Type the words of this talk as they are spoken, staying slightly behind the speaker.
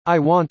I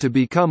want to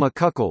become a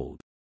cuckold.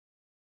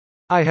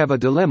 I have a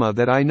dilemma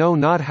that I know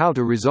not how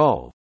to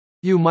resolve.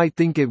 You might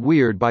think it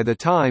weird by the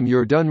time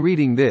you're done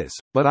reading this,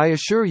 but I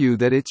assure you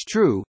that it's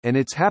true, and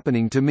it's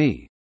happening to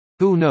me.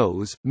 Who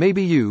knows,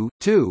 maybe you,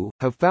 too,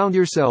 have found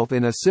yourself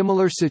in a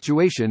similar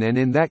situation, and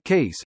in that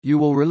case, you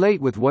will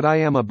relate with what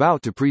I am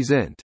about to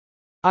present.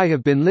 I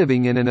have been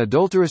living in an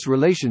adulterous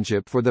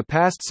relationship for the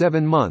past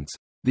 7 months.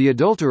 The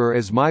adulterer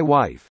is my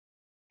wife.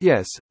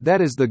 Yes,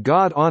 that is the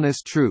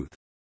God-honest truth.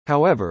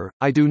 However,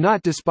 I do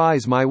not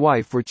despise my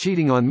wife for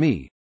cheating on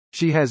me.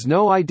 She has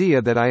no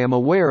idea that I am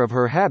aware of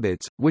her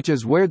habits, which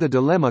is where the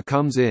dilemma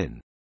comes in.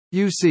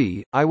 You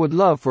see, I would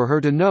love for her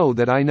to know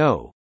that I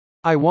know.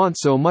 I want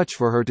so much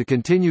for her to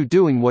continue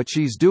doing what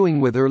she's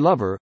doing with her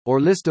lover, or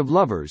list of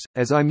lovers,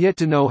 as I'm yet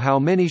to know how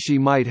many she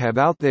might have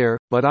out there,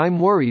 but I'm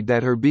worried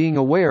that her being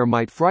aware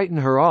might frighten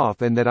her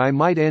off and that I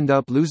might end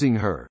up losing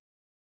her.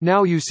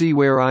 Now you see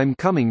where I'm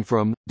coming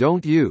from,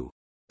 don't you?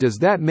 Does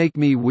that make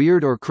me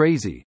weird or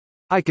crazy?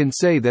 I can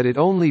say that it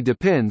only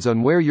depends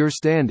on where you're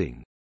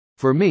standing.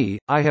 For me,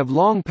 I have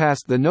long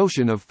passed the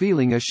notion of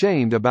feeling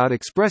ashamed about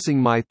expressing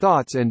my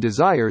thoughts and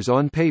desires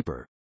on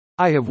paper.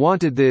 I have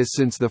wanted this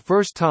since the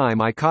first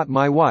time I caught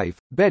my wife,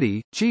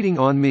 Betty, cheating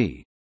on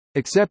me.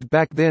 Except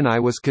back then I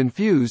was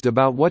confused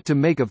about what to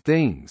make of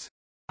things.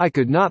 I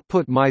could not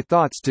put my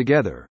thoughts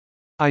together.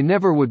 I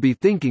never would be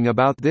thinking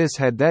about this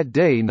had that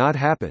day not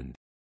happened.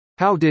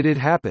 How did it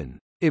happen?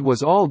 It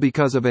was all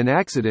because of an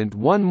accident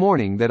one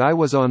morning that I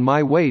was on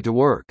my way to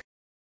work.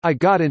 I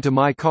got into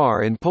my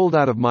car and pulled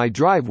out of my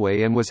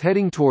driveway and was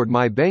heading toward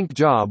my bank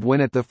job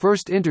when at the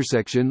first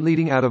intersection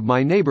leading out of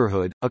my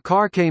neighborhood, a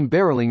car came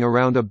barreling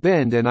around a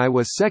bend and I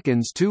was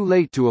seconds too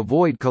late to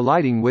avoid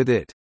colliding with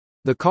it.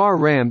 The car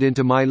rammed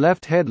into my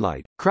left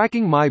headlight,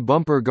 cracking my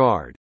bumper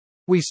guard.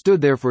 We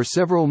stood there for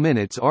several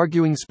minutes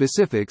arguing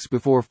specifics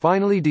before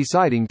finally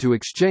deciding to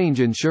exchange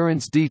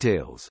insurance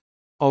details.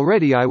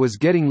 Already I was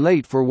getting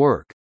late for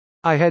work.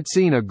 I had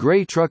seen a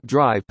gray truck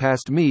drive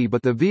past me,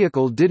 but the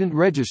vehicle didn't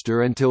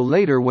register until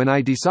later when I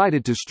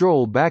decided to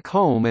stroll back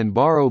home and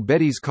borrow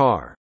Betty's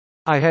car.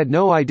 I had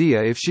no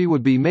idea if she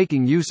would be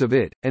making use of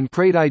it, and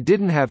prayed I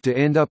didn't have to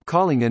end up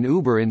calling an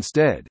Uber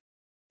instead.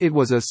 It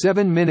was a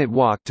 7-minute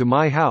walk to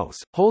my house,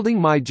 holding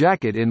my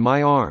jacket in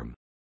my arm.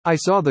 I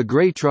saw the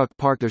gray truck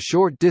parked a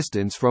short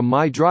distance from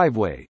my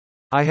driveway.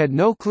 I had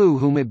no clue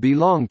whom it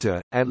belonged to,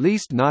 at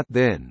least not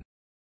then.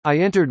 I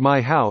entered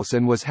my house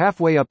and was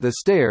halfway up the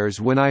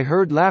stairs when I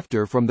heard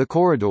laughter from the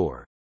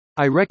corridor.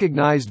 I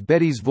recognized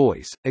Betty's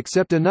voice,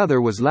 except another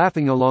was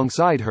laughing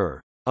alongside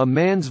her, a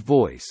man's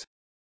voice.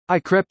 I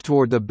crept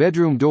toward the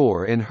bedroom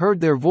door and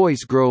heard their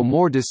voice grow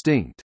more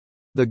distinct.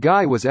 The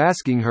guy was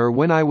asking her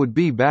when I would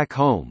be back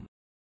home.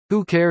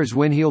 "Who cares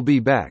when he'll be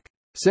back?"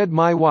 said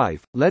my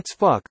wife, "let's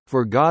fuck,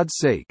 for God's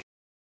sake."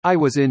 I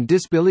was in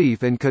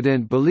disbelief and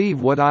couldn't believe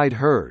what I'd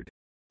heard.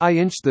 I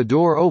inched the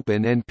door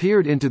open and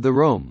peered into the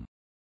room.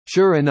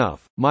 Sure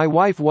enough, my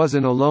wife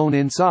wasn't alone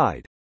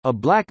inside. A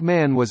black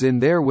man was in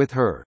there with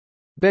her.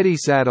 Betty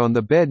sat on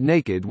the bed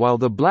naked while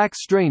the black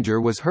stranger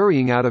was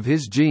hurrying out of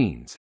his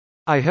jeans.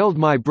 I held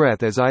my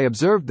breath as I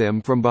observed them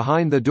from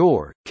behind the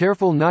door,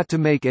 careful not to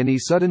make any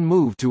sudden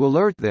move to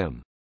alert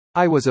them.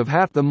 I was of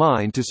half the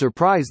mind to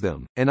surprise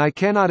them, and I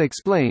cannot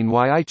explain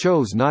why I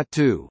chose not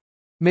to.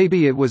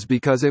 Maybe it was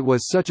because it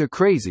was such a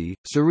crazy,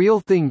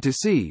 surreal thing to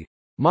see.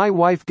 My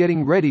wife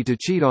getting ready to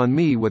cheat on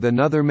me with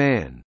another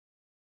man.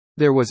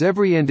 There was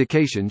every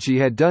indication she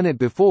had done it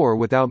before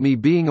without me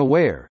being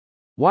aware.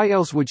 Why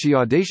else would she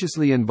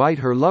audaciously invite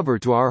her lover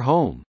to our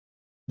home?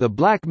 The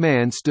black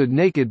man stood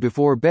naked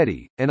before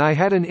Betty, and I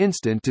had an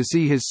instant to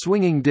see his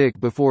swinging dick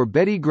before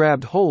Betty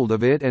grabbed hold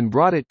of it and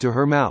brought it to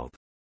her mouth.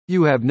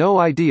 You have no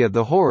idea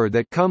the horror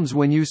that comes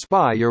when you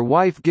spy your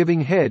wife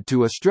giving head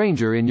to a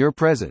stranger in your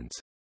presence.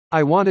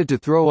 I wanted to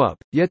throw up,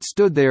 yet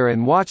stood there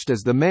and watched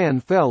as the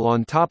man fell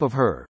on top of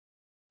her.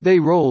 They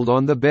rolled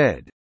on the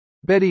bed.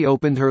 Betty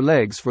opened her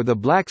legs for the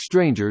black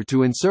stranger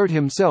to insert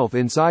himself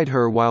inside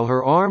her while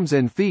her arms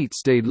and feet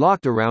stayed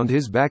locked around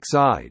his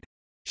backside.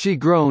 She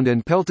groaned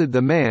and pelted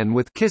the man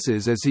with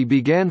kisses as he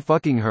began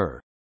fucking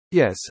her.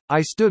 Yes,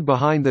 I stood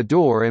behind the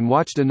door and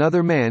watched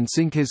another man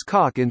sink his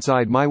cock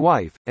inside my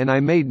wife, and I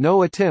made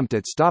no attempt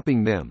at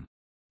stopping them.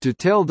 To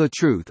tell the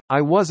truth, I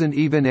wasn't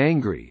even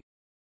angry.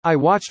 I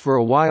watched for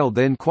a while,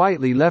 then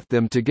quietly left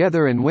them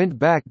together and went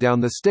back down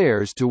the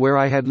stairs to where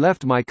I had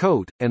left my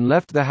coat, and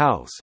left the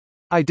house.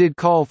 I did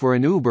call for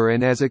an Uber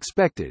and, as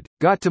expected,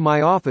 got to my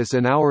office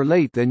an hour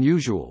late than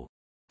usual.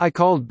 I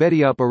called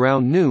Betty up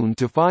around noon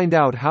to find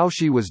out how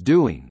she was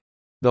doing.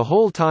 The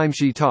whole time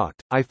she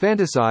talked, I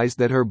fantasized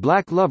that her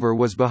black lover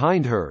was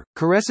behind her,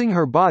 caressing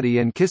her body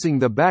and kissing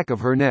the back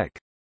of her neck.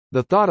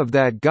 The thought of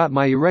that got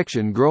my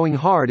erection growing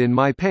hard in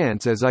my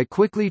pants as I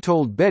quickly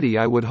told Betty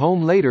I would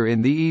home later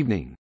in the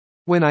evening.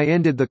 When I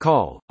ended the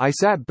call, I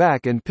sat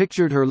back and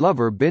pictured her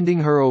lover bending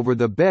her over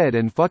the bed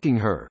and fucking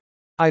her.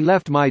 I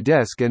left my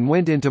desk and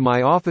went into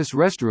my office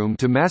restroom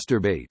to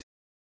masturbate.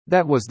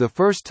 That was the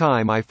first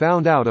time I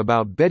found out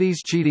about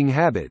Betty's cheating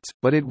habits,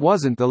 but it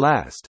wasn't the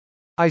last.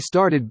 I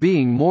started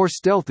being more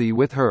stealthy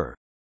with her.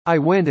 I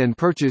went and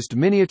purchased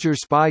miniature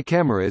spy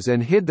cameras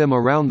and hid them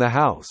around the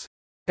house.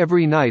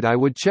 Every night I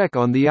would check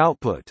on the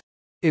output.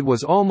 It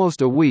was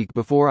almost a week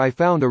before I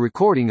found a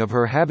recording of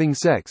her having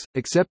sex,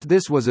 except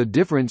this was a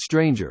different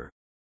stranger.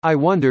 I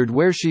wondered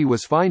where she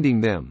was finding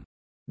them.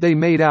 They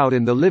made out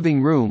in the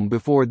living room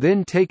before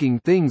then taking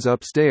things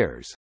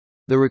upstairs.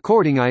 The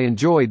recording I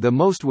enjoyed the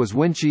most was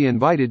when she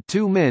invited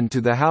two men to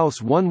the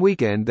house one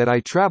weekend that I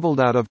traveled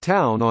out of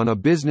town on a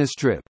business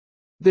trip.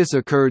 This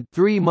occurred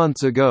 3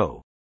 months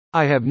ago.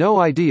 I have no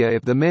idea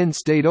if the men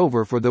stayed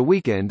over for the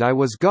weekend I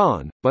was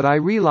gone, but I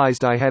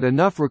realized I had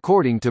enough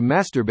recording to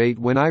masturbate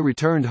when I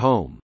returned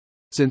home.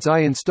 Since I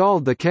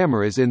installed the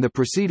cameras in the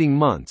preceding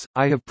months,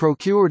 I have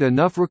procured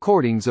enough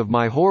recordings of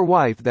my whore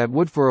wife that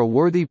would for a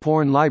worthy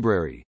porn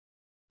library.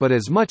 But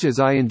as much as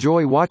I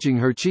enjoy watching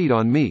her cheat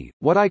on me,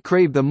 what I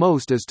crave the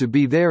most is to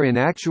be there in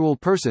actual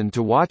person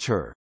to watch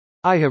her.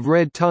 I have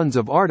read tons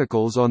of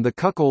articles on the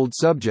cuckold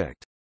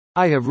subject.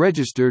 I have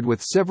registered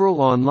with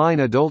several online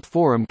adult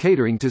forum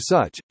catering to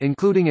such,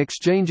 including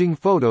exchanging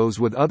photos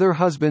with other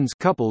husbands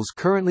couples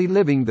currently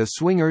living the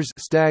swingers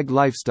stag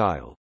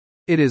lifestyle.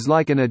 It is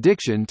like an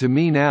addiction to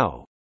me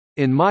now.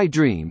 In my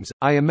dreams,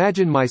 I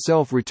imagine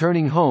myself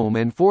returning home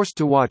and forced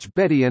to watch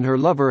Betty and her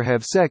lover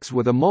have sex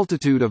with a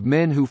multitude of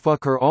men who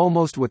fuck her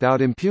almost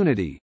without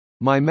impunity.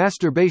 My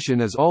masturbation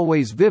is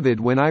always vivid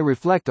when I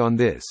reflect on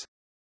this.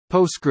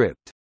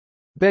 Postscript.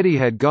 Betty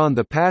had gone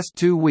the past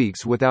 2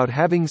 weeks without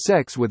having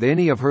sex with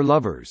any of her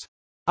lovers.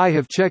 I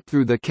have checked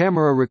through the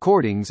camera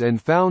recordings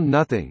and found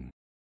nothing.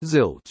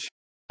 Zilch.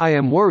 I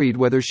am worried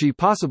whether she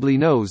possibly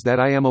knows that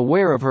I am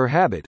aware of her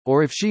habit,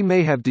 or if she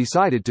may have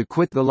decided to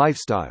quit the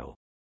lifestyle.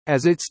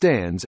 As it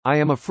stands, I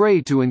am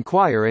afraid to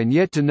inquire and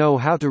yet to know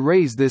how to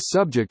raise this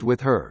subject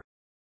with her.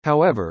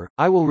 However,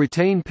 I will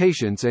retain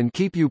patience and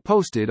keep you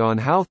posted on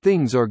how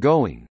things are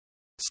going.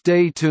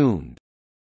 Stay tuned.